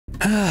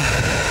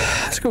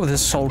Let's go with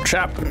this soul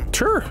chap.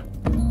 Sure.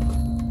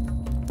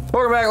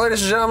 Welcome back,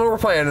 ladies and gentlemen. We're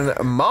playing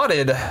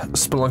modded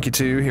Spelunky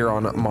 2 here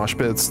on Mosh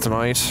Bits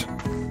tonight.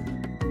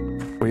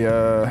 We,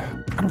 I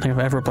don't think I've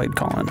ever played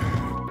Colin.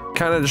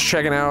 kind of just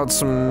checking out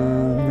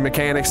some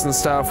mechanics and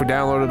stuff. We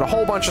downloaded a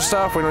whole bunch of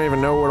stuff. We don't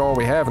even know what all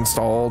we have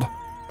installed.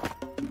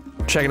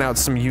 Checking out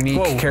some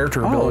unique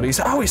character abilities.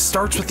 Oh, he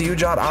starts with the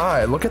Ujot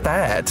Eye. Look at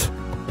that.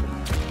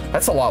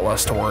 That's a lot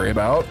less to worry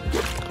about.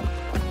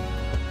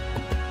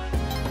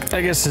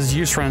 I guess his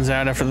use runs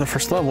out after the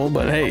first level,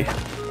 but hey.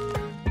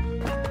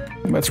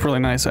 That's really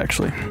nice,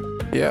 actually.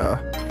 Yeah.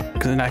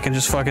 Because then I can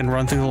just fucking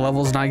run through the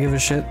levels and not give a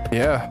shit.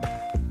 Yeah.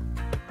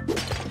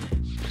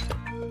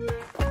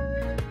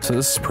 So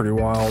this is pretty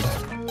wild.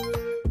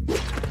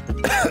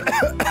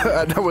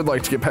 I would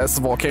like to get past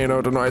the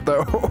volcano tonight,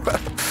 though.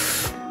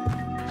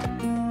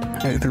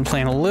 I've been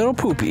playing a little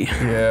poopy.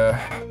 Yeah,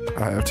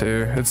 I have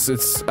to. It's,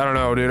 I don't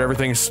know, dude.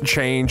 Everything's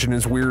changed and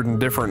is weird and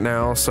different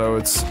now, so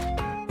it's...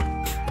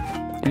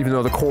 Even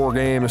though the core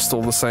game is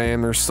still the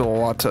same, there's still a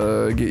lot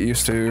to get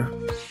used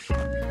to.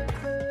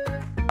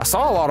 I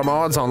saw a lot of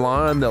mods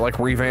online that like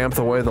revamp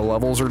the way the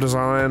levels are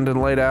designed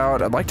and laid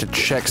out. I'd like to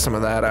check some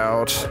of that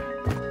out.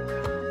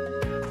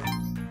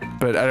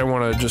 But I don't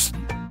want to just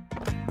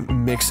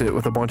mix it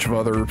with a bunch of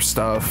other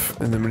stuff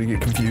and then we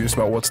get confused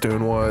about what's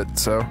doing what,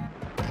 so.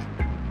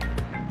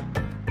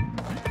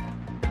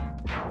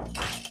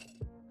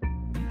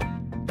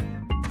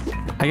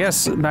 I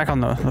guess back on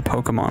the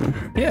Pokemon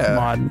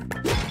mod,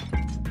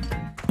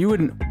 you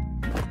wouldn't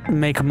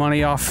make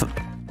money off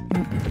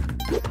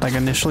like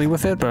initially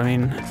with it, but I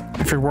mean,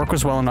 if your work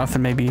was well enough,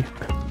 then maybe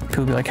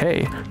people would be like,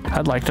 hey,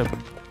 I'd like to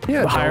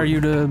hire you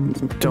to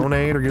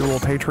donate or get a little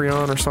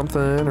Patreon or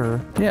something, or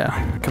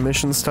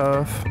commission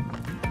stuff.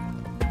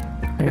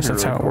 I guess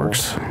that's how it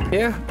works.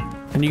 Yeah.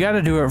 And you got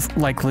to do it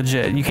like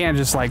legit. You can't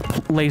just like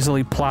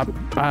lazily plop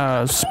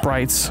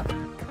sprites,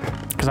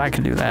 because I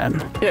could do that.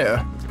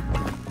 Yeah.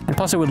 And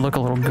plus it would look a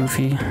little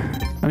goofy.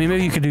 I mean,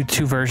 maybe you could do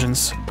two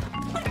versions.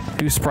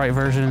 Do sprite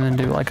version and then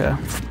do like a...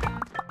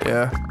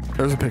 Yeah,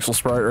 there's a pixel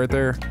sprite right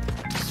there.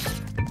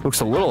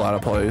 Looks a little out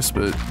of place,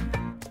 but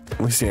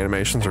at least the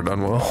animations are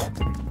done well.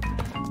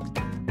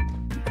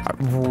 I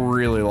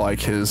really like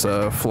his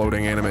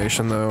floating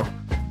animation though.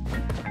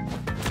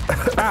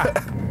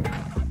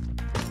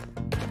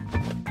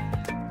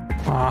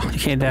 Aw, you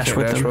can't dash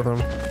with him.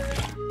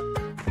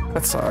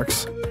 That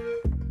sucks.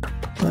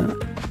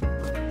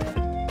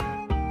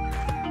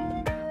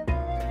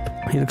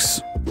 He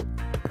looks...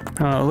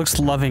 I don't know, it looks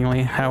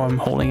lovingly how I'm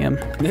holding him.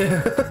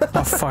 Yeah.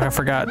 Oh fuck, I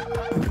forgot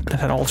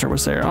that altar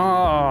was there.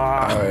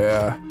 Oh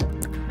yeah.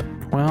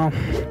 Well,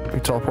 we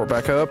teleport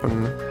back up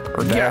and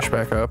or dash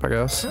back up, I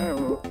guess.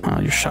 Oh,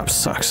 your shop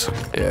sucks.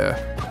 Yeah.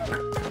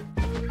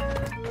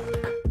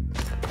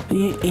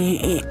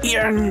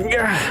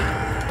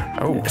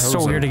 Oh, it's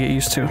so weird to get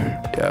used to.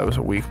 Yeah, it was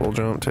a weak little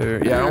jump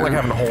too. Yeah, I don't like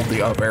having to hold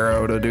the up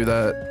arrow to do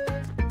that.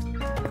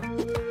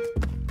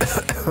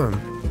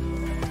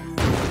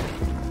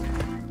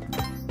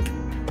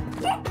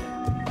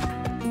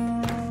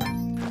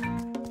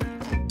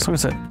 So I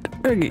said,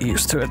 I get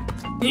used to it.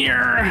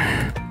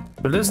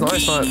 But it is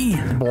nice not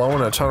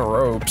blowing a ton of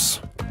ropes,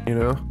 you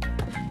know?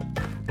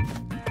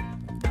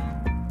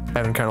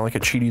 Having kind of like a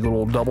cheaty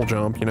little double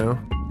jump, you know?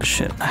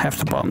 Shit, I have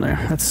to bomb there.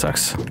 That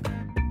sucks.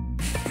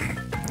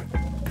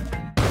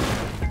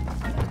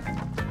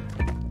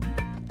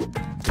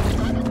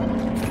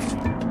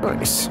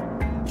 Nice.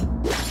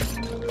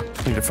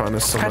 Need to find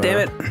us some... God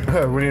damn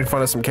it. We need to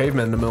find us some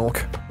cavemen to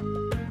milk.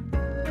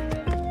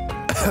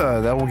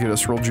 That will get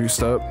us real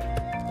juiced up.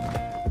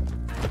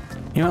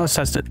 You know, let's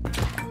test it.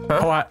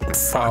 Huh? Oh,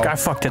 I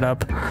fucked it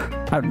up.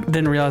 I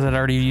didn't realize I'd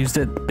already used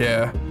it.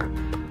 Yeah.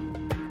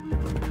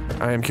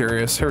 I am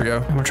curious. Here we go.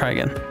 I'm gonna try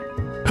again.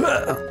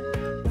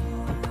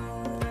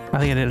 I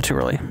think I did it too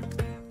early.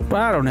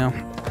 But I don't know.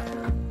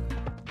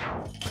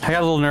 I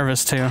got a little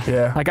nervous too.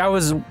 Yeah. Like I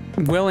was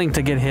willing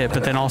to get hit,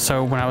 but then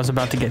also when I was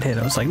about to get hit,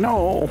 I was like,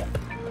 no.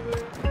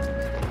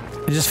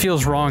 It just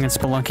feels wrong in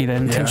Spelunky to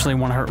intentionally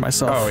want to hurt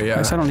myself. Oh yeah. I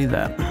guess I don't need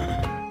that.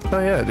 Oh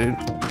yeah, dude.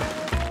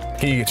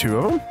 Can you get two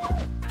of them?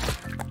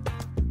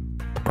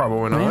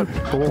 Probably not.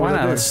 Why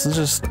not? Let's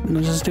just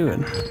do it.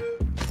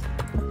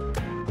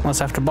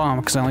 Unless I have to bomb,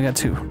 because I only got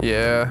two.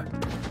 Yeah.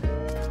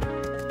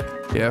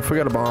 Yeah, if we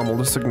got a bomb, we'll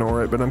just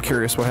ignore it, but I'm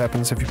curious what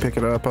happens if you pick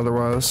it up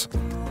otherwise.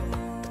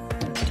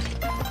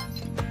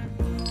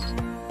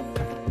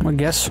 I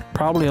guess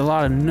probably a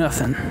lot of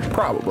nothing.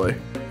 Probably.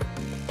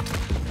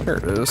 There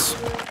it is.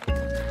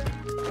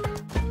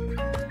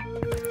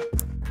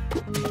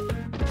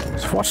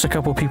 I've watched a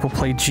couple people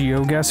play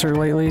GeoGuessr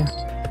lately.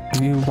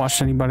 Have you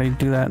watched anybody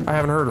do that? I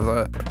haven't heard of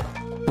that.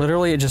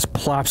 Literally, it just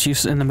plops you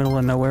in the middle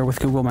of nowhere with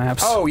Google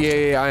Maps. Oh,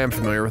 yeah, I am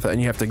familiar with that.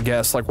 And you have to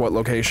guess, like, what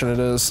location it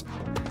is.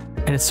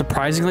 And it's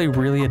surprisingly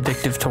really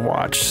addictive to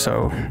watch,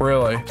 so...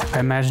 Really? I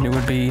imagine it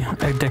would be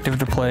addictive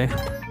to play.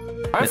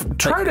 I've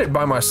tried it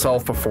by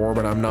myself before,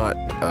 but I'm not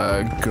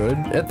good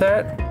at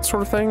that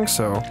sort of thing,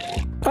 so...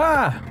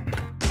 Ah!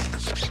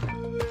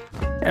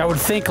 I would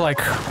think like,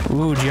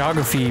 ooh,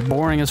 geography,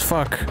 boring as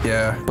fuck.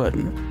 Yeah. But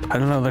I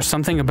don't know, there's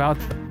something about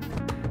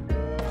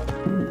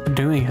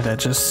doing it that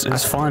just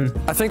is fun.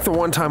 I think the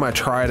one time I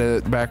tried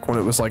it back when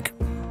it was like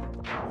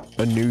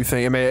a new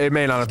thing, it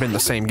may not have been the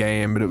same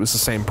game, but it was the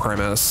same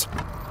premise.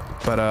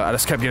 But I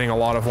just kept getting a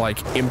lot of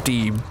like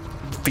empty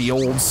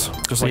fields,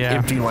 just like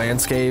empty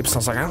landscapes. I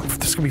was like,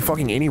 this could be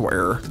fucking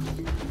anywhere.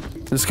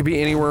 This could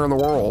be anywhere in the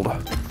world.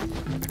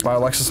 By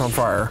Alexis on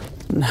Fire.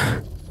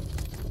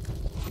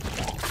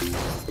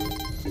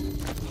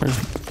 There's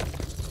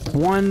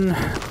one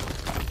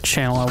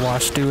channel I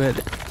watched do it,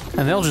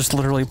 and they'll just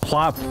literally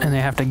plop, and they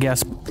have to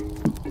guess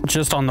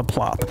just on the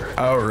plop.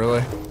 Oh,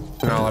 really?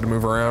 They're not allowed to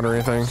move around or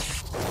anything?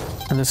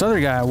 And this other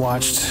guy I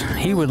watched,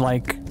 he would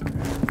like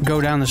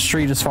go down the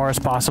street as far as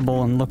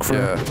possible and look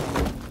for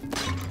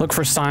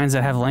signs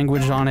that have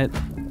language on it,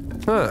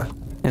 and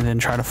then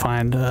try to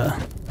find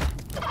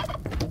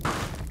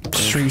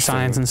street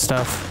signs and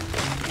stuff.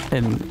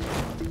 And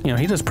you know,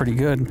 he does pretty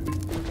good.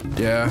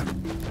 Yeah,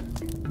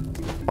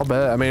 I'll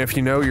bet. I mean, if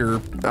you know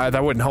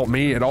that wouldn't help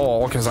me at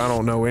all because I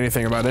don't know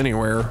anything about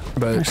anywhere.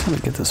 But just let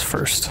me get this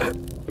first.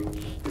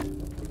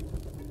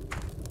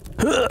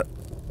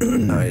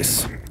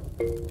 Nice.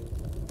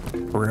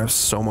 We're gonna have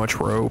so much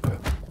rope.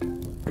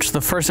 Which is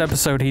the first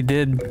episode he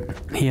did.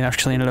 He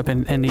actually ended up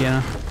in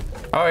Indiana.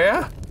 Oh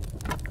yeah?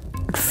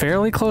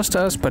 Fairly close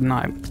to us, but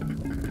not.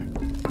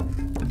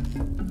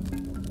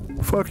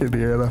 Fuck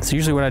Indiana. So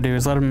usually what I do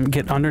is let him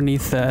get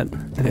underneath that,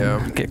 and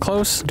then get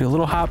close, do a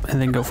little hop,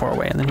 and then go far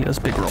away, and then he does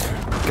big roll.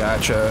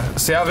 Gotcha.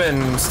 See, I've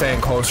been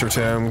staying closer to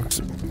him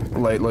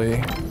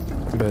lately,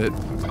 but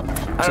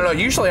I don't know.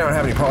 Usually I don't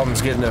have any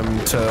problems getting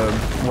him to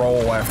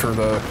roll after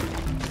the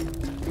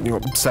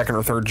second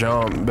or third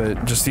jump,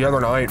 but just the other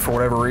night, for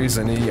whatever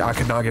reason, I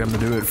could not get him to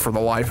do it for the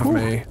life of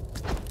me.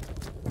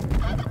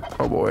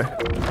 Oh boy.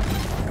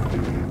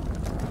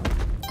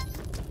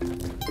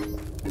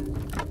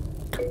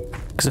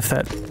 Because if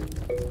that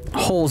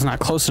hole's not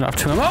close enough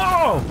to him,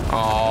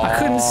 I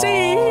couldn't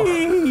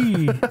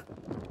see.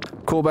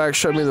 Quillback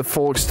showed me the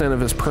full extent of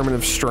his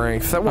primitive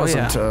strength. That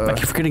wasn't. I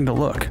keep forgetting to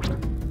look.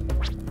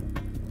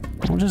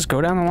 We'll just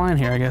go down the line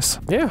here, I guess.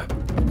 Yeah.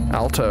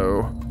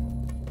 Alto.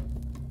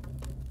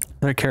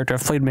 Another character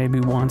I've played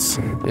maybe once.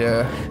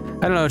 Yeah.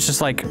 I don't know. It's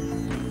just like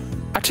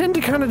I tend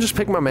to kind of just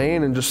pick my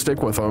main and just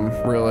stick with them,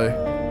 really.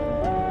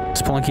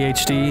 Spelunky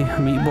HD,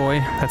 Meat Boy.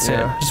 That's it.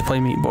 Just play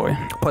Meat Boy.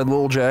 I play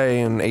Lil J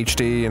in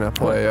HD, and I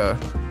play.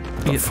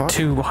 You get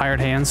 2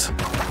 hired hands.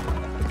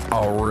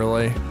 Oh,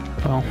 really?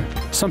 Well,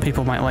 some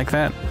people might like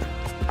that.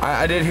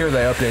 I did hear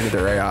they updated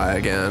their AI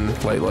again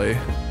lately,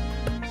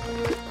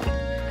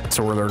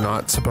 so where they're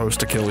not supposed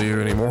to kill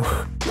you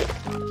anymore.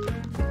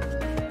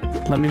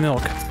 Let me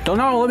milk. Don't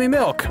know. Let me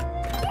milk.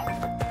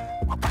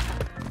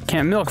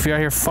 Can't milk if you're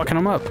out here fucking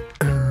them up.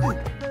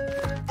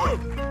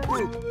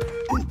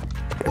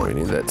 We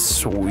need that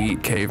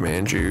sweet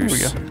caveman juice.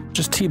 There we go.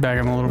 Just teabag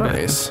him a little bit.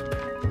 Nice.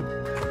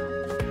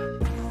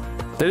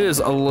 It is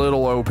a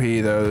little OP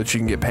though that you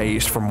can get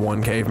paste from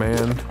one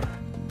caveman.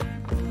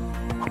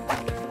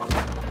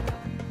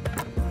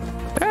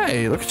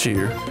 Hey, look at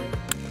you.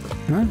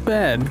 Not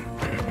bad.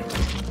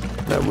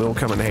 That will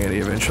come in handy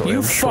eventually. You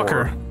I'm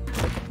fucker. Sure.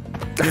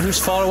 You know whose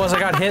fault it was I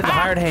got hit? The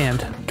hired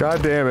hand.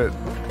 God damn it.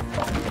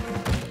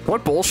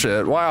 What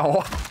bullshit.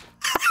 Wow.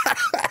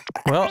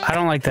 Well, I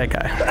don't like that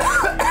guy.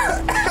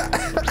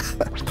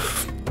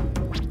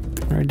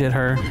 I did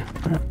her.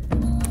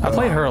 I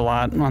played her a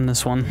lot on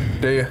this one.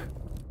 Do you?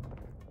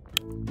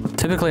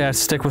 Typically, I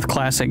stick with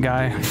classic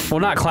guy. Well,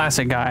 not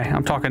classic guy.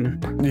 I'm talking.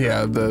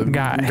 Yeah, the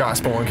guy.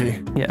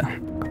 Spelunky. Yeah.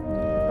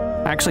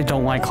 I actually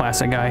don't like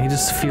classic guy. He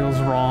just feels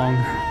wrong.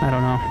 I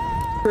don't know.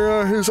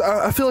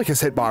 Yeah, I feel like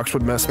his hitbox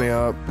would mess me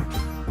up.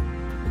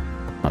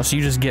 Oh, so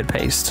you just get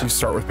paste. You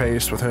start with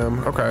paste with him.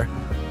 Okay.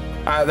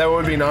 That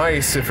would be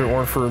nice if it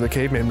weren't for the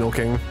caveman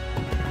milking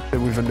that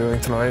we've been doing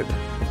tonight.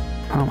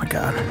 Oh my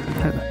god.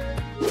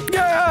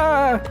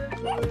 Yeah!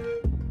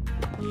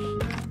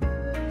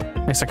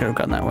 I guess I could have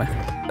gone that way.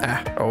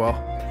 Ah, oh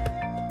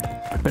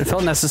well. But it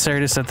felt necessary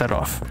to set that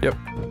off. Yep.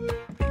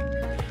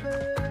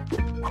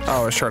 I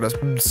always try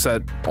to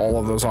set all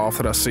of those off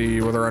that I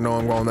see, whether I know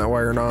I'm going that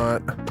way or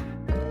not.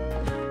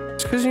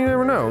 It's because you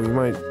never know. You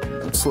might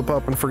slip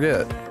up and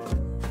forget.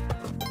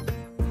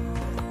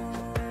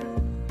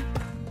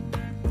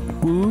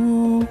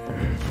 Woo.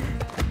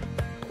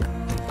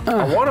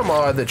 I want a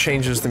mod that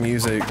changes the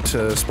music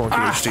to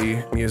Spelunky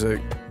HD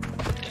music.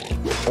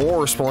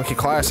 Or Spelunky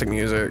Classic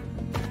music.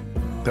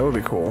 That would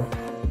be cool.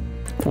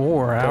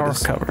 Or our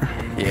cover.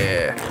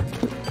 Yeah.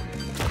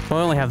 Well,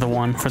 we only have the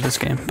one for this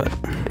game, but...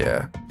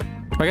 Yeah.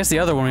 I guess the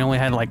other one we only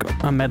had like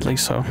a medley,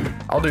 so...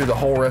 I'll do the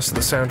whole rest of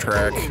the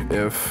soundtrack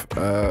if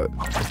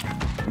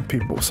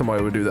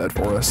somebody would do that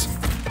for us.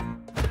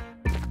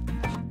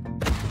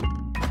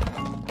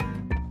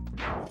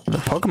 The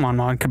Pokemon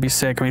mod could be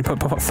sick. I mean, put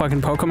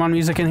fucking Pokemon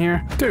music in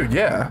here. Dude,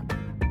 yeah.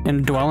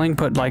 In Dwelling,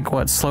 put like,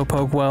 what,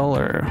 Slowpoke Well,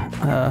 or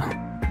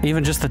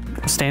even just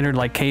the standard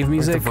like cave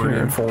music. Like the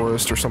Verdant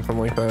Forest or something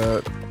like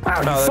that.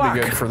 Oh, that'd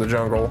be good for the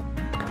jungle.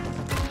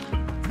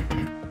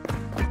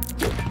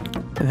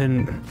 And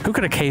then, who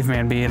could a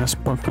caveman be in a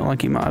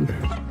Spelunky mod?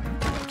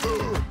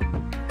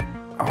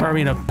 Or I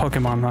mean a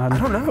Pokemon mod. I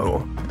don't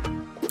know.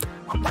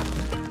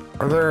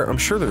 Are there? I'm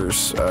sure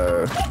there's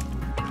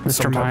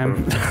Mr.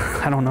 Mime.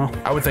 I don't know.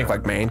 I would think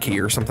like Mankey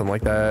or something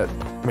like that.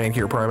 Mankey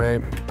or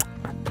Primate.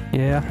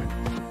 Yeah.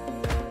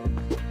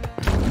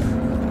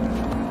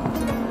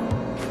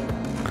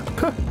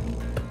 Huh.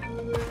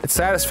 It's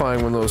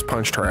satisfying when those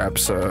punch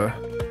traps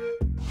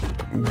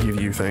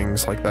give you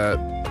things like that.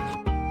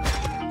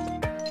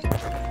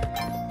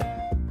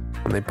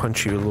 When they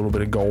punch you a little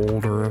bit of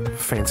gold or a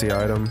fancy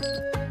item.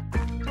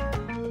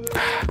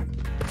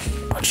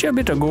 Punch you a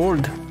bit of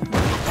gold.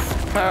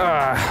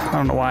 I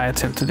don't know why I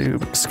attempt to do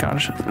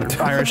Scottish,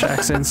 Irish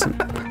accents.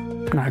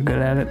 I'm not good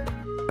at it.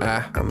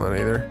 I'm not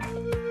either.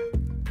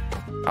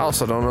 I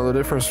also don't know the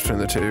difference between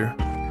the two.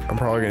 I'm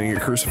probably gonna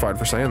get crucified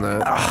for saying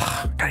that.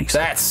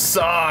 That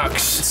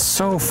sucks! It's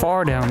so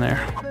far down there.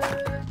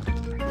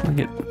 I'll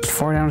get as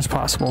far down as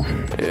possible.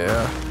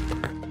 Yeah.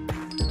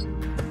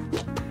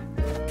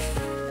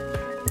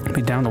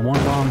 Be down to one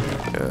bomb.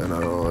 Yeah,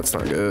 no, that's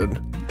not good.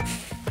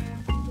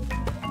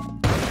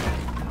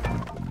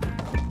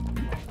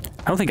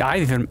 I don't think I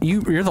even...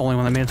 You're the only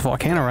one that made it to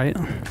Volcano, right?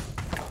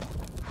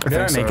 Or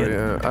did I make it?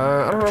 Yeah.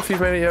 I don't know if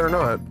you've made it yet or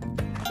not.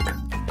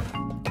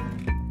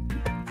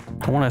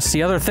 I want to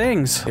see other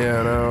things. Yeah,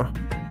 I know.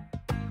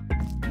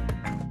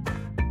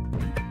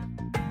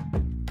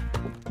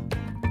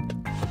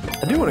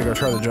 I do want to go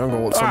try the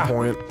jungle at some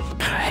point.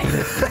 I hate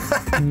it.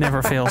 It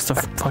never fails to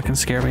fucking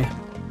scare me.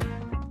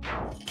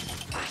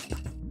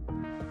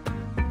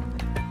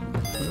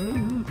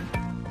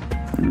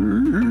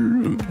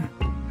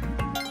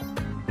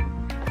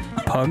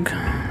 Pug.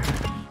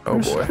 Oh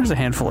boy. There's a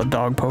handful of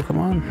dog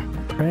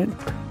Pokemon, right?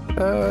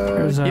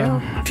 There's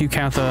yeah. If you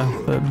count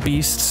the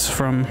beasts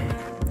from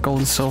Gold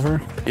and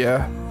Silver.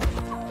 Yeah.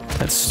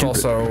 That's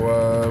stupid.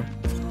 Also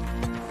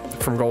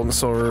from Gold and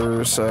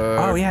Silver's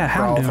oh yeah,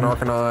 Growlithe and Houndoom.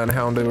 Arcanine,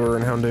 Houndour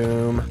and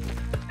Houndoom.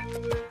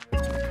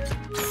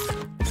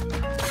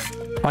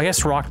 Well, I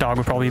guess Rock Dog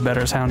would probably be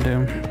better as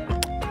Houndoom.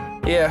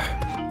 Yeah.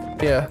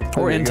 Yeah.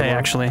 Or Entei,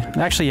 actually.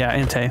 Actually, yeah,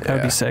 Entei. That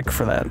would be sick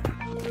for that.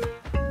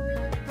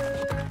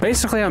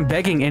 Basically, I'm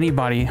begging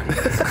anybody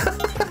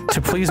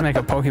to please make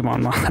a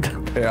Pokemon mod.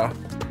 Yeah.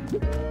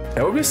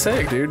 That would be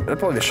sick, dude. I'd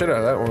play the shit out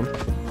of that one.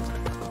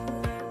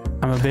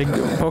 I'm a big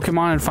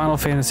Pokemon and Final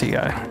Fantasy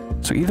guy.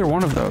 So either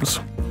one of those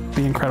would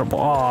be incredible.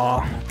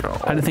 Aww.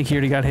 I didn't think he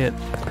already got hit.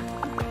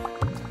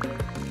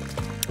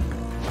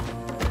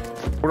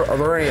 Are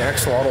there any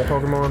axolotl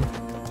Pokemon?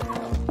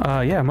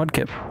 Yeah,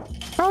 Mudkip.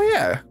 Oh,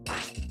 yeah.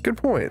 Good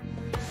point.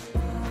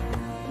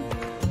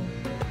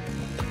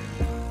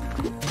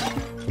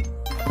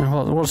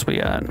 What else we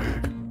got?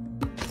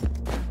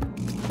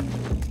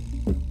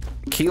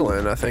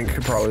 Keelan, I think,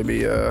 could probably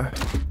be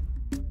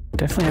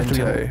definitely have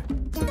Entei.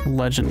 to be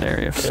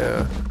legendary. If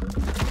yeah.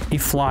 He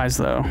flies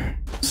though,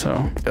 so.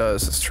 He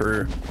does, it's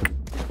true.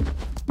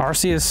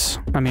 Arceus,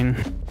 I mean.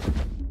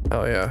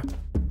 Oh yeah.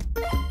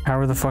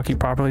 However the fuck you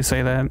properly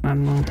say that, I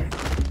don't know.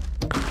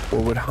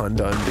 What would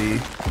Hundun be?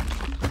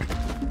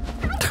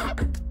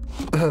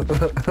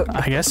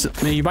 I guess I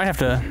mean, you might have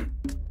to.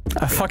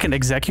 A fucking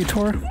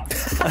Executor? Dude,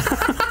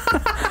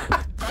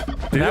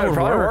 that would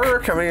probably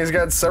work. I mean, he's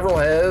got several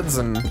heads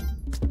and a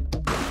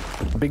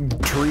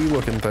big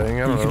tree-looking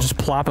thing. I don't know. You could just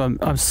plop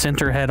a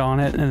center head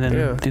on it, and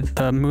then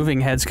the moving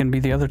heads can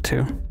be the other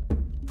two.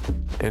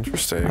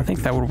 Interesting. I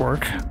think that would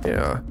work.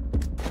 Yeah.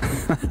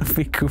 It'd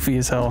be goofy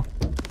as hell.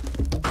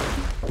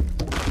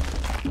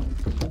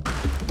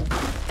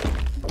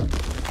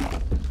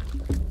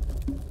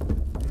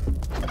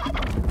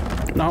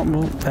 No,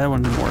 well, that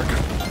one didn't work.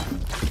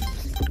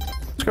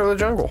 Let's go to the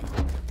jungle.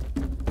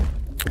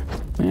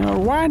 You know,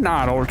 why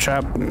not, old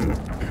chap?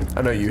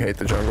 I know you hate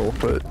the jungle,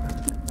 but...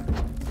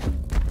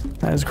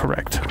 That is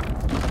correct.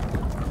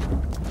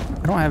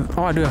 I don't have...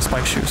 Oh, I do have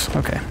spike shoes.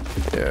 Okay.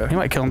 Yeah. He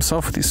might kill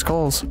himself with these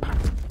skulls.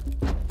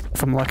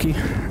 If I'm lucky.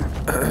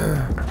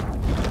 Oh,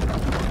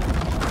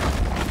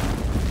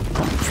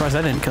 I'm surprised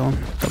I didn't kill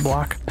him. The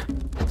block.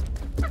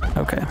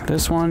 Okay,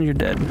 this one, you're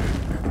dead.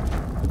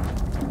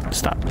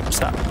 Stop,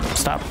 stop,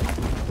 stop.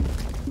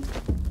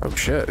 Oh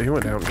shit, he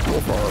went down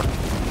real far.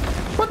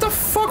 What the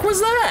fuck was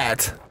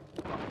that?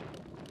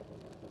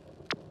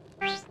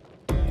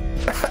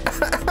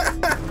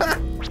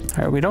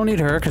 Alright, we don't need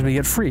her because we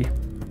get free.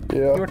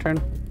 Yeah. Your turn.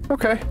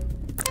 Okay.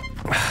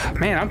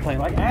 Man, I'm playing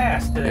like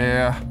ass today.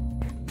 Yeah.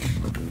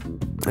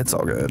 It's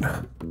all good.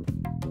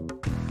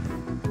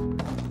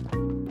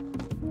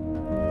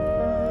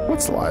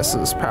 What's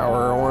Lysa's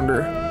power, I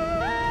wonder?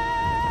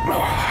 Oh,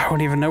 I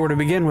wouldn't even know where to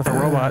begin with a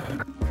robot.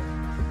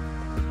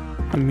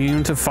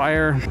 Immune to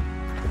fire.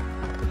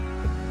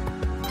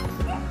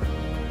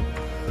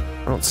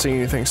 I don't see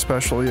anything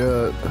special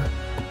yet.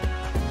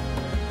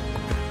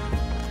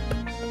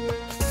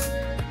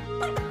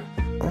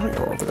 Let me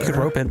go over there. You could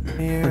rope it.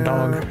 Yeah, The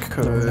dog.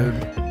 could.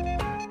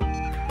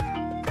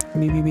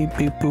 Beep, beep, beep,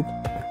 beep, boop.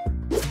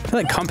 I feel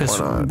like Compass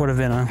would have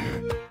been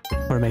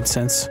would have made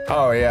sense.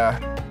 Oh yeah.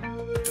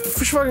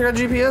 fucking got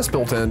GPS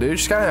built in, dude. You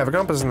just gotta have a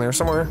compass in there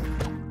somewhere.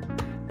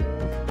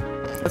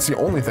 That's the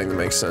only thing that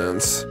makes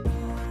sense.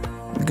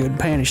 Good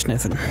panty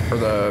sniffing. Or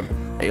the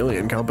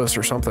alien compass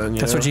or something.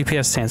 That's what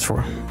GPS stands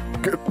for.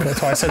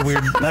 That's why I said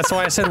weird. That's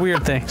why I said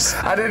weird things.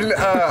 I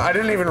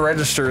didn't even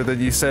register that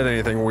you said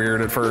anything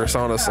weird at first,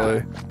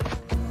 honestly.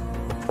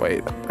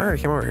 Wait, I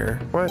already came over here.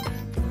 What?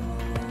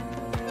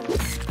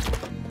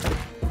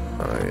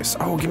 Nice.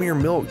 Oh, give me your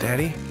milk,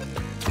 Daddy.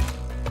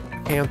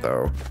 Can't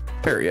though.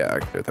 Here, yeah, I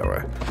can do it that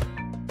way.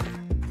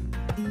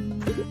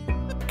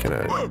 Can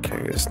I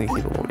get a sneaky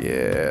little?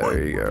 Yeah,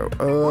 there you go.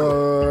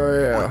 Oh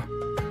yeah.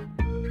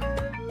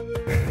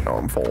 Oh,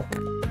 I'm full.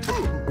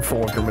 I'm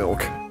full of your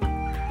milk.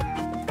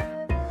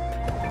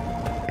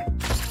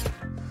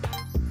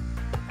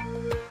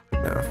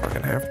 Now I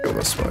fucking have to go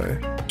this way.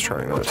 I'm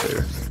trying not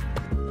to.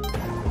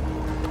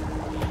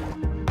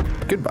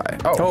 Goodbye.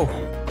 Oh.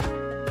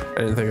 I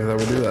didn't think that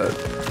would do that.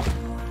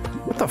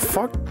 What the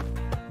fuck?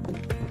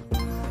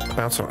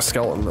 Bounced on a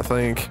skeleton, I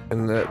think,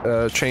 and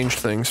that changed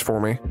things for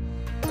me.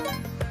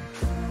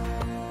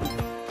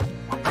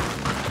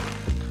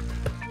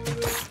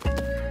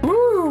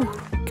 Woo!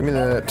 Give me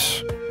that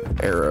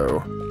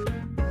arrow.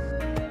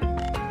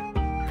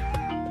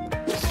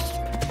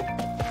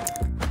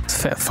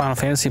 Final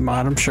Fantasy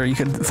mod. I'm sure you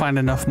could find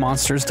enough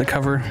monsters to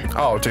cover.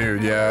 Oh,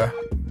 dude, yeah.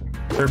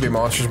 There'd be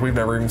monsters we've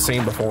never even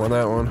seen before in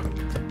that one.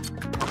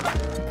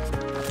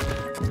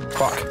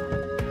 Fuck.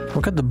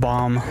 What could the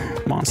bomb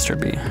monster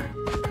be?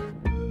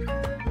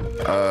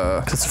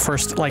 It's the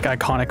first, like,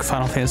 iconic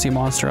Final Fantasy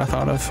monster I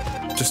thought of.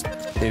 Just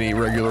any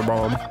regular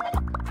bomb.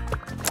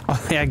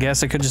 Oh, yeah, I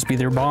guess it could just be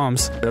their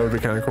bombs. That would be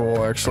kind of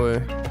cool,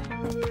 actually.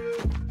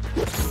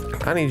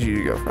 I need you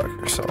to go fuck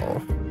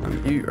yourself.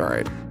 You, all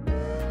right.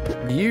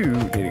 You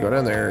need to go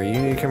down there. You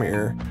need to come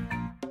here.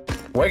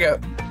 Wake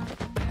up.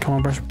 Come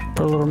on, brush.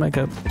 Put a little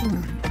makeup.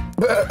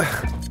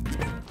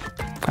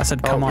 I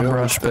said, come on,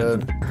 brush.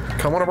 But...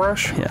 Come on, a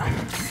brush? Yeah.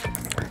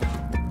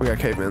 We got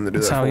cavemen to do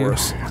that for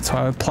us. That's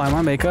how I apply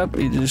my makeup.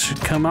 You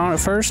just come on it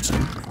first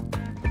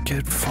and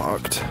get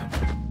fucked.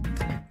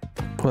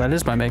 Well, that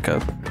is my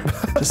makeup.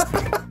 Just...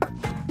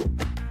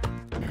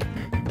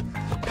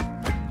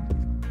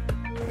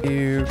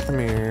 You come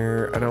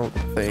here. I don't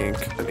think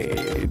I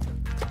need.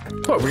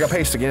 Look, we got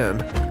paste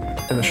again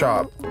in the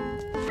shop.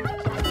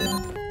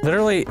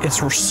 Literally, it's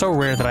so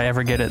rare that I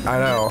ever get it. I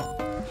know.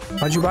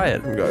 Why'd you buy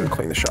it? I'm going to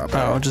clean the shop.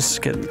 Oh, just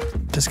get a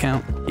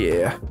discount.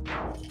 Yeah.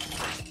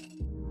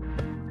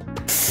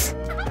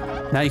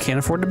 Now you can't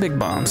afford the big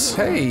bombs.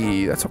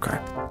 Hey, that's okay.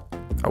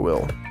 I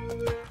will.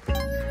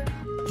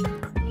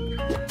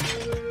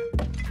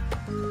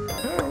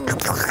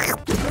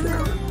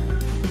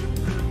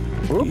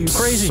 Oops, you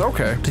crazy.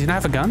 Okay. Does he not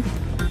have a gun?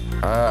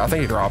 I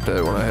think he dropped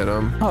it when I hit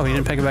him. Oh, he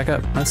didn't pick it back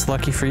up. That's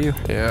lucky for you.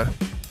 Yeah.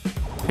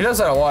 He does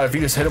that a lot. If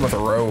you just hit him with a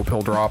rope,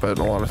 he'll drop it in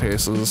a lot of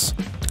cases.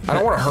 I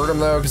don't want to hurt him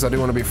though, because I do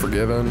want to be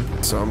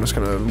forgiven. So I'm just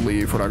gonna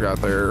leave what I got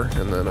there,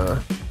 and then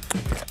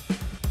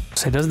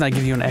So doesn't that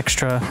give you an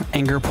extra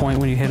anger point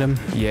when you hit him?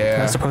 Yeah.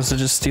 As opposed to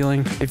just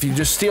stealing? If you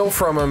just steal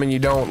from him and you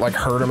don't like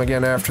hurt him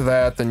again after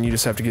that, then you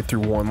just have to get through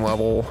one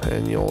level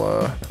and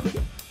you'll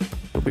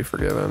be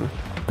forgiven.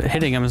 But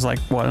hitting him is like,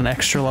 what, an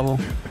extra level?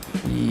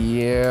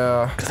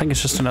 Yeah. I think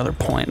it's just another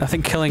point. I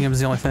think killing him is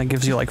the only thing that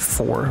gives you like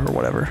 4 or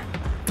whatever.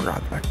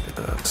 Forgot back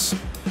to this.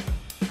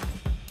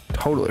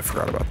 Totally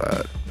forgot about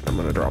that. I'm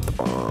gonna drop the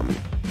bomb.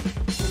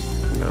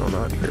 No,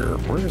 not here.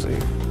 Where is he?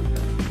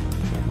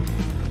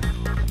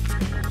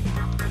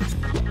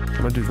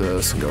 I'm gonna do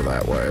this and go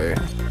that way.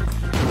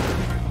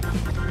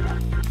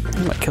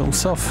 He might kill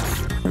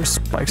himself. There's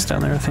spikes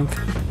down there, I think.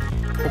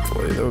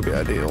 Hopefully, that would be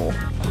ideal.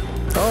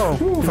 Oh,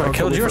 I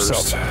killed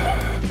yourself.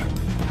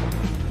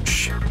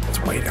 Shit, it's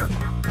way down.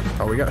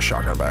 Oh, we got a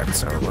shotgun back, it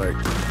sounded like.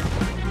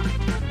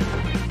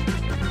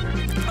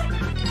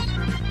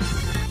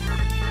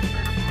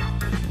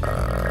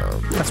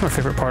 That's my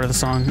favorite part of the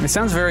song. It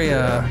sounds very,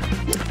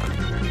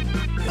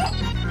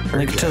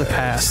 Link to the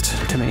Past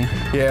to me.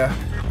 Yeah,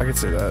 I can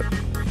see that.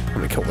 I'm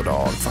gonna kill the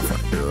dog if I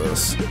fucking do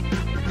this.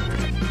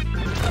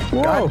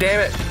 Whoa. God damn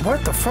it!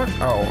 What the fuck?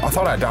 Oh, I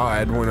thought I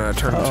died when I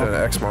turned into an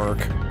X mark.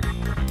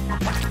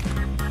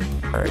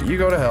 Alright, you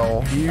go to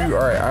hell.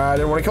 Alright, I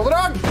didn't want to kill the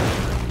dog!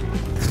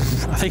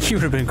 I think you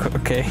would have been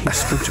okay. You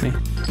spooked me.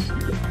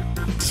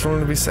 Just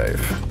wanted to be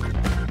safe.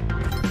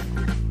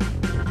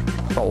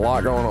 A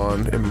lot going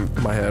on in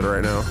my head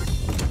right now.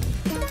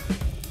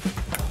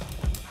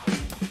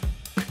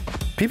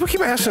 People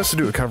keep asking us to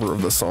do a cover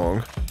of this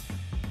song.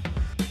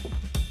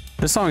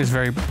 This song is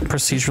very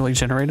procedurally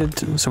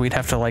generated, so we'd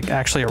have to like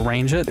actually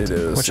arrange it. It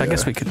is, which I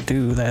guess we could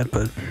do that,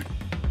 but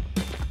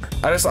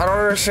I don't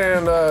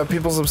understand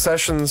people's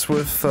obsessions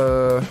with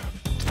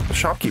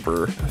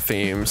shopkeeper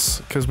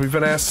themes, because we've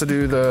been asked to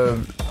do the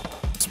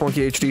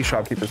Spelunky HD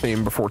shopkeeper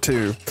theme before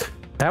too.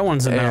 That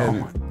one's a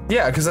no.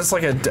 Yeah, because that's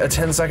like a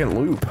 10-second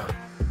loop.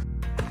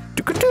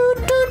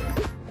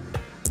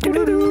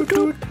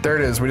 There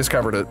it is. We just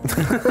covered it.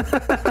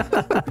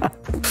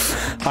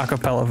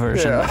 Acapella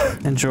version. Yeah.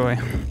 Enjoy.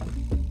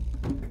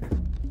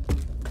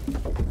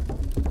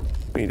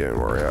 We What are you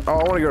doing, Wario? Oh,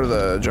 I want to go to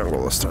the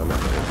jungle this time.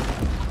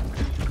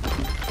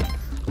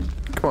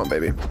 Come on,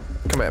 baby.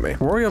 Come at me.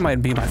 Wario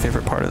might be my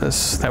favorite part of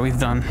this that we've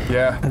done.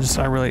 Yeah.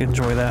 I really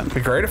enjoy that. It'd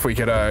be great if we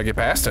could get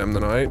past him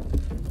tonight.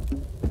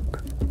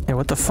 Yeah,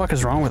 what the fuck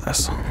is wrong with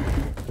us?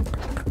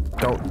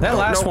 That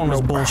last one was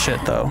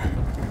bullshit, though.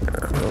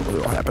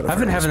 I've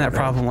been having that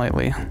problem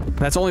lately.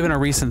 That's only been a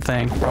recent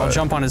thing. Where I'll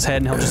jump on his head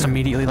and he'll just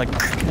immediately like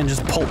and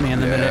just pulp me in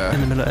the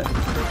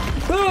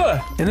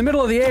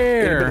middle of the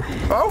air.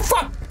 Oh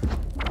fuck!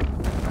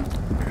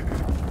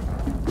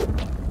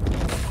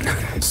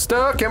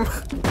 Stuck him.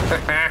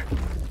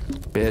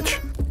 Bitch.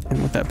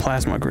 And with that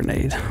plasma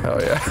grenade. Oh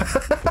yeah.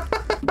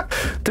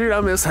 Dude,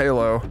 I miss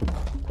Halo.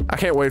 I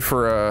can't wait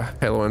for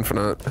Halo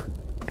Infinite.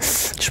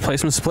 Should play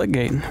some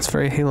Splitgate. It's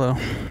very Halo.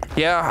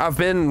 Yeah, I've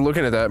been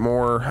looking at that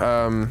more.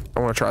 I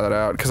want to try that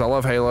out because I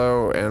love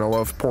Halo and I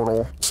love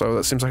Portal, so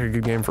that seems like a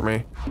good game for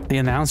me. The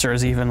announcer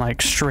is even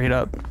like straight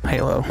up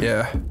Halo.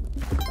 Yeah.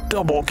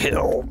 Double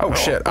kill. Oh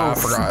shit, I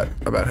forgot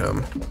about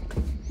him.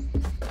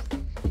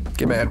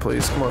 Get mad,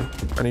 please. Come on.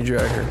 I need you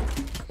out here.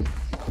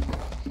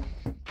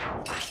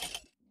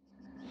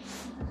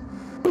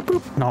 Boop,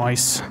 boop.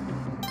 Nice.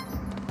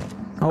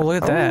 Oh,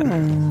 look at that.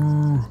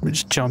 We're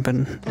just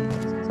jumping.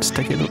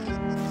 Stick it.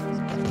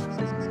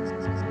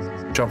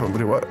 Jumping,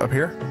 do what? Up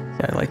here?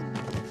 Yeah, like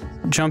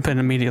jump in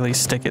immediately,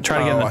 stick it. Try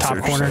to get in the top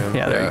corner.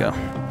 Yeah, there you go.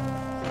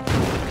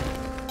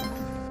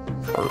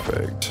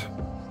 Perfect.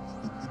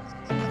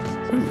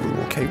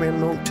 Ooh, caveman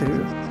milk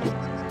too.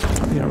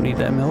 You don't need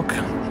that milk.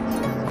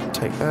 I'll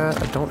take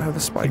that. I don't have the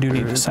spike. You do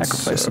need to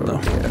sacrifice it though.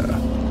 Yeah.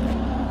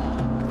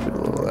 Do a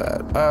little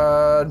of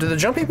that. Do the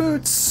jumpy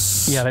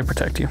boots? Yeah, they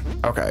protect you.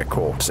 Okay,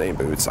 cool. Same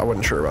boots. I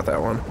wasn't sure about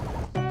that one.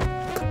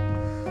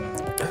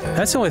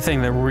 That's the only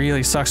thing that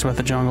really sucks about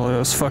the jungle,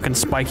 those fucking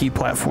spiky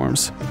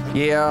platforms.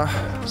 Yeah.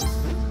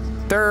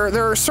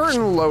 There are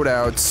certain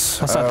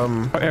loadouts. What's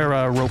that?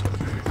 Arrow rope.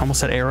 Almost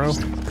said arrow.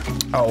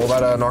 Oh, will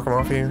that knock them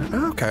off you?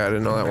 Okay, I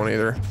didn't know that one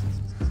either.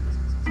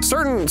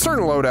 Certain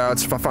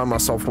loadouts, if I find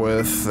myself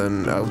with,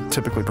 then I'll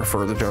typically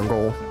prefer the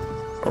jungle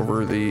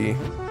over the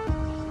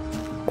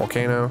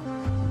volcano.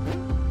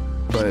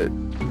 But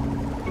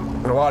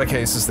in a lot of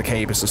cases, the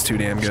cape is just too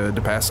damn good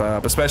to pass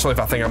up, especially if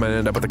I think I'm gonna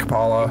end up with the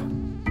Kapala.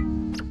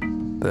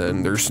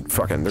 Then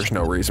there's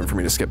no reason for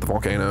me to skip the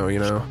volcano, you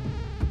know?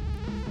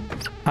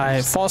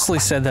 I falsely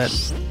said that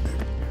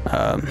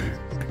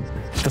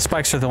the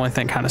spikes are the only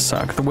thing kind of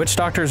suck. The witch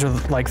doctors are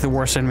like the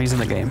worst enemies in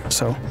the game,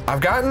 so.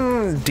 I've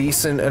gotten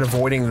decent at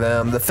avoiding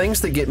them. The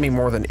things that get me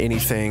more than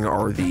anything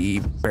are the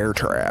bear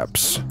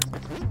traps.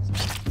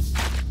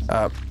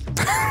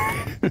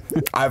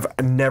 I've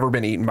never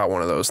been eaten by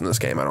one of those in this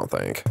game, I don't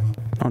think.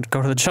 Don't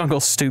go to the jungle,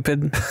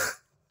 stupid.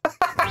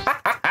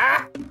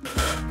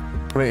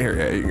 Wait, here,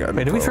 yeah, you got.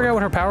 Wait, did we figure out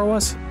what her power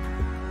was?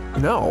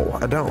 No,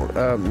 I don't.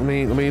 Let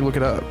me look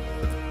it up.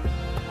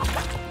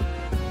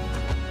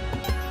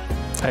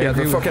 Yeah,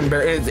 the fucking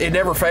bear. It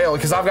never failed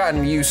because I've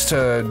gotten used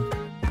to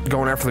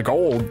going after the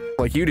gold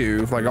like you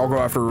do. Like I'll go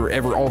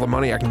after all the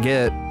money I can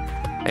get,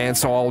 and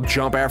so I'll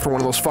jump after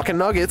one of those fucking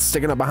nuggets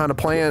sticking up behind a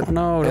plant. Oh,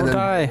 no, don't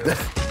die.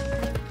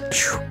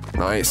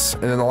 Nice.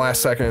 And then the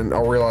last second,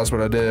 I'll realize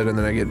what I did, and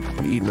then I get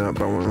eaten up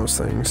by one of those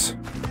things.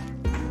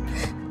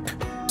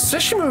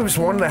 Says she moves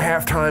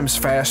 1.5 times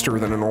faster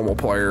than a normal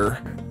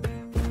player.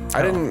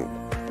 I didn't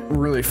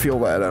really feel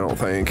that, I don't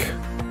think.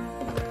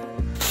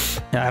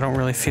 Yeah, I don't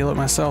really feel it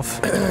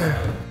myself.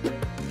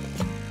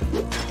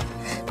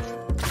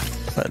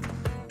 But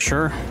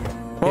sure.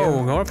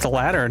 Whoa, going up the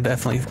ladder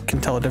definitely can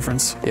tell a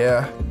difference.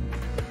 Yeah.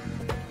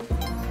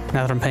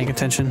 Now that I'm paying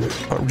attention,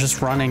 but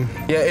just running.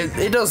 Yeah,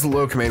 it does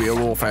look maybe a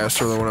little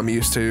faster than what I'm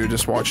used to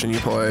just watching you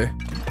play.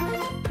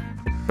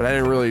 But I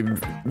didn't really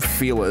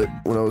feel it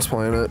when I was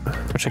playing it.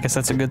 Which I guess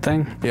that's a good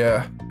thing.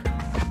 Yeah.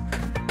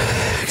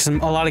 Because in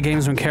a lot of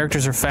games when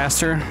characters are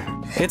faster,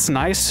 it's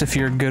nice if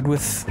you're good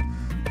with...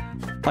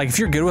 Like, if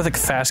you're good with a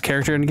fast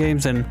character in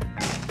games, then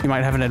you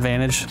might have an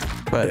advantage.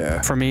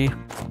 But for me...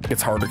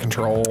 It's hard to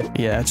control.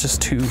 Yeah, it's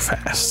just too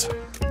fast.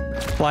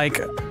 Like,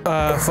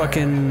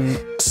 fucking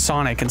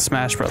Sonic and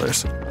Smash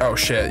Brothers. Oh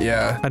shit,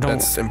 yeah.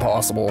 That's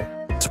impossible.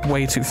 It's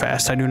way too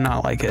fast. I do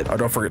not like it. Oh,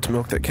 don't forget to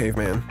milk that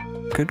caveman.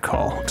 Good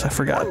call, because I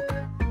forgot.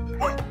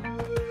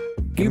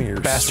 Give me your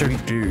bastard.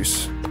 Sweet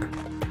juice.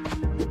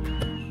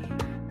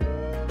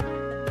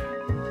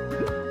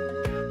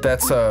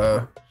 That's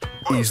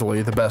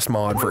easily the best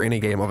mod for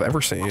any game I've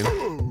ever seen.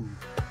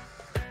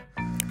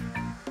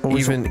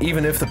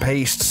 Even if the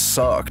paste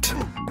sucked,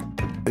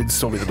 it'd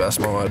still be the best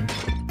mod.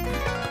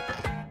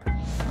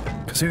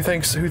 Cause who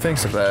thinks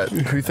of that?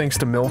 Who thinks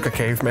to milk a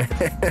caveman?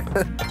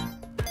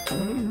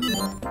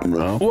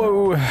 No.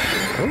 Whoa.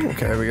 Oh,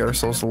 okay, we got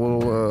ourselves a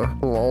little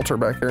altar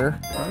back there.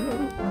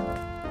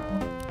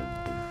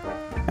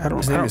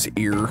 His name is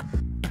Ear.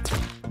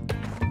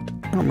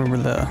 I don't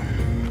remember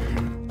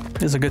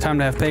It's a good time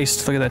to have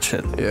paste. Look at that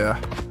shit. Yeah.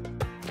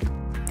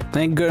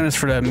 Thank goodness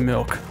for that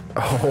milk.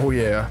 Oh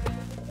yeah.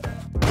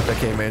 That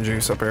caveman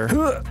juice up here.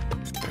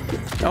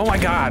 Oh my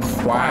god.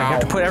 Wow. I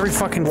have to put every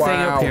fucking thing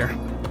up here.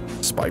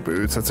 Spike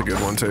boots, that's a good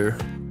one too.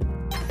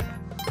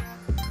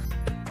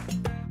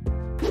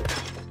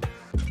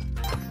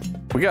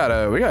 We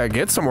gotta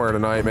get somewhere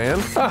tonight, man.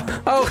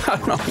 Oh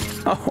God, no.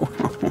 Oh.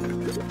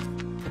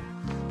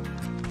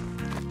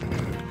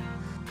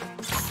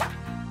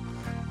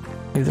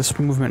 Maybe this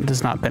movement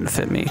does not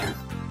benefit me.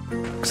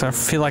 Because I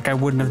feel like I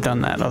wouldn't have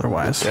done that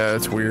otherwise. Yeah,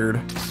 it's weird.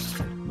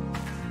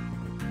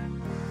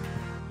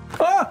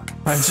 Ah!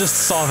 I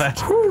just saw that.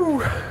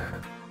 Whew.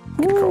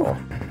 Good call.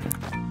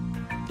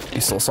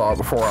 You still saw it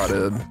before I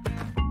did.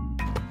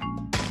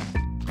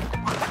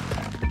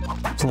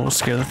 I was a little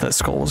scared that that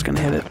skull was gonna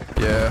hit it.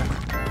 Yeah.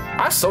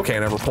 I still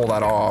can't ever pull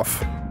that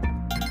off.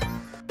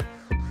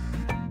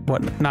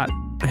 What, not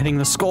hitting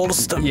the skull to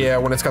stuff? Yeah,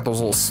 when it's got those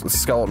little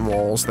skeleton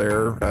walls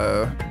there,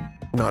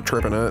 not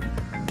tripping it.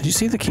 Did you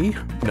see the key?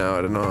 No,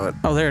 I did not.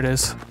 Oh, there it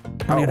is.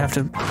 I'm gonna have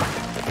to...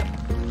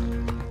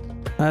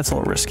 That's a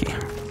little risky.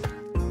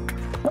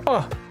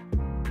 Oh!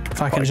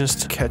 If I can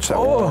just... Catch that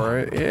wall,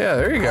 right? Yeah,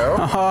 there you go.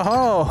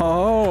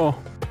 Oh,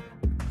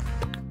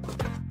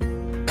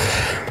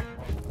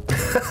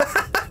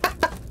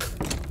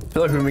 I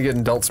feel like we've been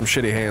getting dealt some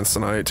shitty hands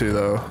tonight, too,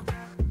 though.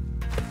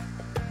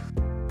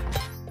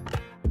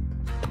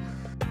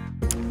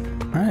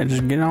 Alright,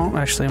 just get on.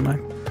 Actually, I'm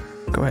gonna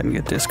go ahead and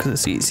get this because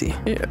it's easy.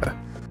 Yeah.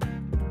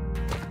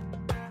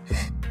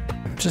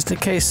 Just in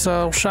case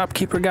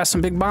shopkeeper got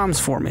some big bombs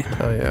for me.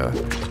 Oh, yeah.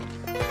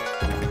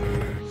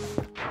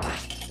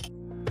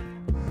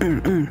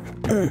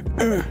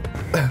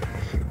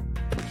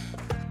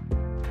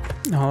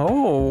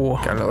 Oh.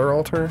 Got another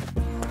altar?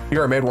 You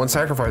already made one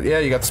sacrifice. Yeah,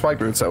 you got the spike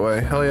boots that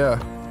way. Hell yeah.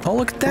 Oh,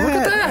 look at that. Look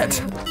at that.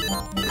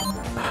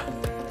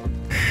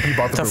 You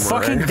bought the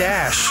fucking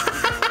dash.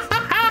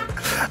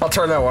 I'll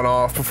turn that one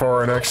off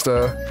before our next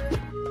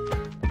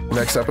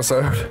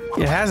episode.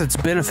 It has its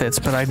benefits,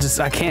 but I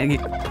can't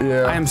get.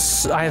 Yeah. I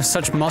have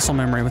such muscle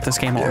memory with this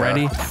game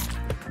already.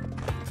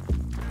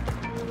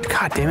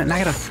 God damn it! And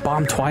I gotta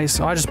bomb twice.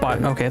 Oh, I just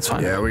bought. Okay, it's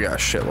fine. Yeah, we got a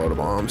shitload of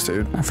bombs,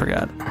 dude. I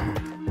forgot.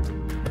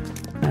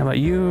 How about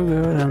you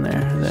go down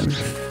there? Then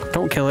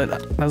don't kill it.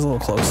 That was a little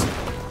close.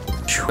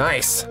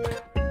 Nice.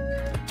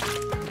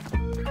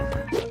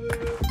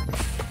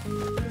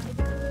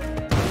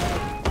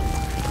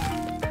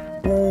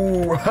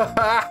 Ooh.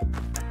 I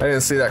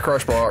didn't see that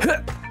crush block.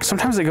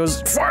 Sometimes it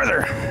goes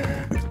farther.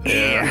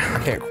 Yeah.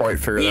 I can't quite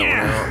figure that one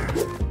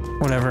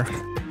out. Whatever.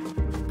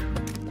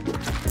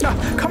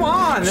 Oh, come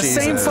on! The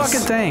same fucking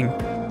thing.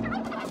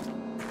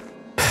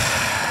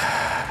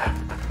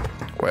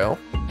 Well,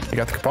 you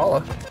got the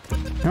Kapala.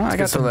 No, I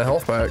got some of that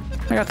health back.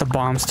 I got the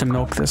bombs to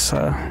milk this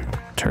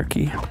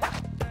turkey.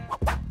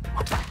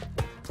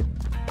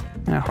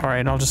 Yeah, all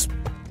right, I'll just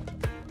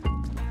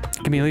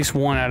give me at least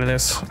one out of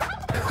this.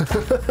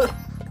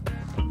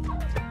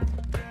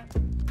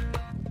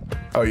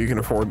 Oh, you can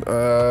afford.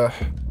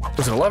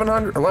 Was it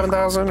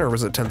 11,000 or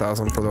was it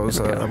 10,000 for those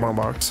bomb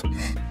box?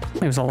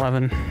 It was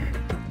 11.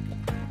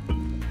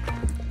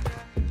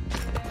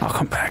 I'll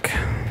come back.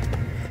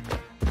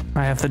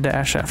 I have the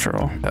dash after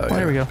all. Oh, yeah.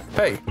 There we go.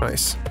 Hey,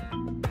 nice.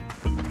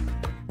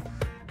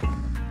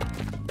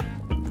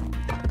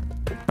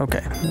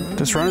 Okay,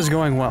 this run is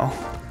going well.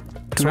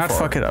 Do not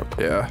fuck it up.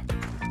 Yeah.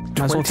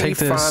 Might as well take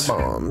this. 25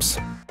 bombs.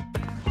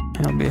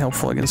 It'll be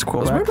helpful against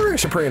Quillback. Those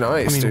memories are pretty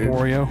nice, dude.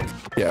 Wario.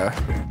 Yeah.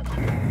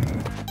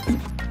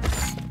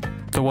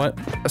 The what?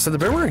 I said the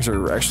boomerangs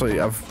are actually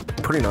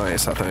pretty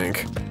nice, I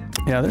think.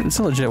 Yeah, it's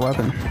a legit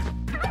weapon.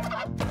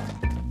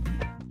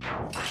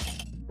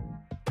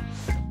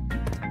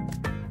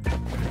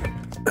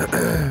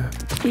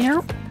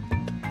 Yeah.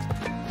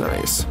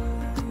 Nice.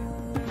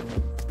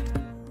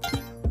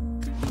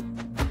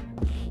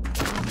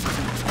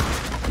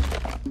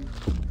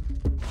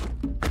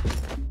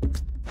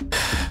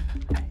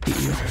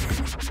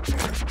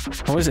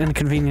 Always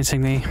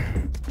inconveniencing me.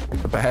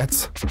 The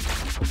bats.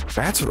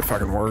 Bats are the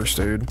fucking worst,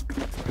 dude.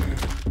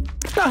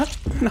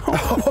 No.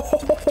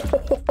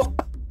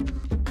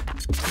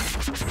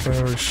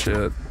 Oh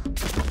shit.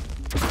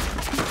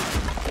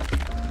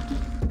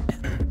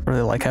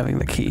 Really like having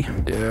the key.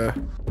 Yeah.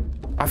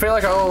 I feel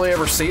like I only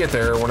ever see it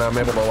there when I'm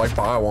able to like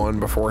buy one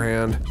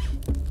beforehand.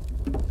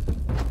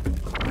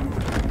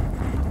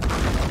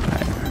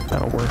 Alright,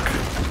 that'll work.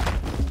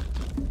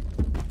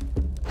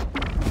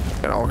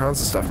 Got all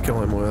kinds of stuff to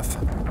kill him with.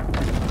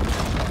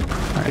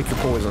 Alright, take your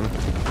poison.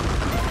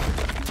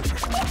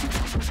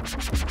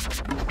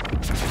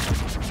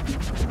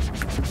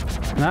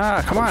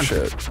 Ah, come on.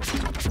 Shit.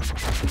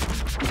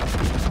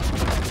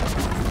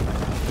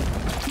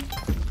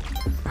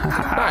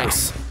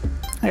 Nice.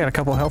 I got a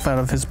couple health out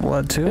of his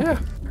blood too. Yeah,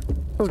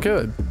 that was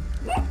good.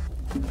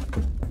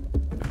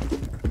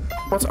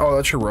 What's? Oh,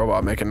 that's your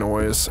robot making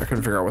noise. I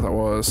couldn't figure out what that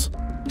was.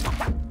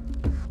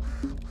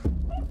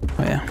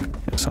 Oh yeah.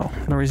 So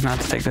no reason not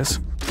to take this.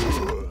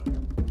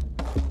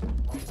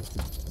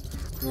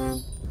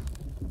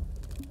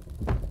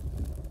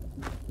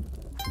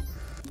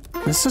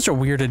 This is such a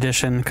weird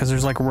addition because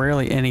there's like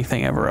rarely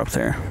anything ever up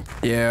there.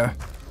 Yeah.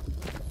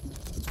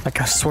 Like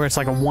I swear it's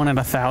like a 1 in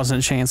 1,000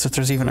 chance that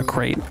there's even a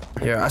crate.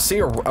 Yeah, I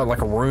see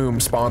like a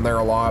room spawn there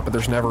a lot, but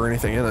there's never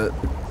anything in it.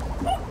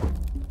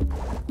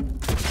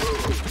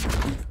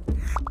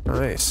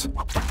 Nice.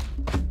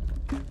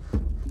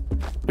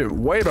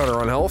 Doing way better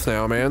on health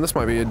now, man. This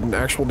might be an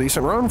actual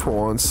decent run for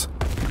once.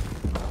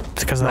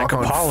 It's because of that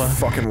Kapala.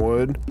 Fucking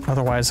wood.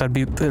 Otherwise, I'd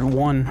be at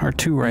 1 or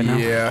 2 right now.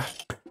 Yeah.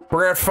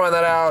 We're gonna have to find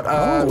that out.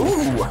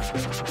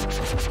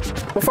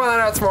 We'll find that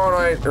out tomorrow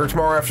night, or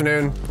tomorrow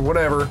afternoon,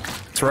 whatever.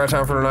 It's the right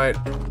time for tonight.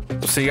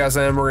 We'll see you guys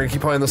then. We're gonna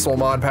keep playing this little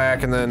mod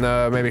pack, and then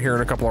maybe here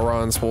in a couple of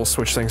runs, we'll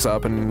switch things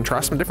up and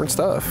try some different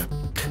stuff.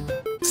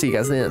 See you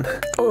guys then.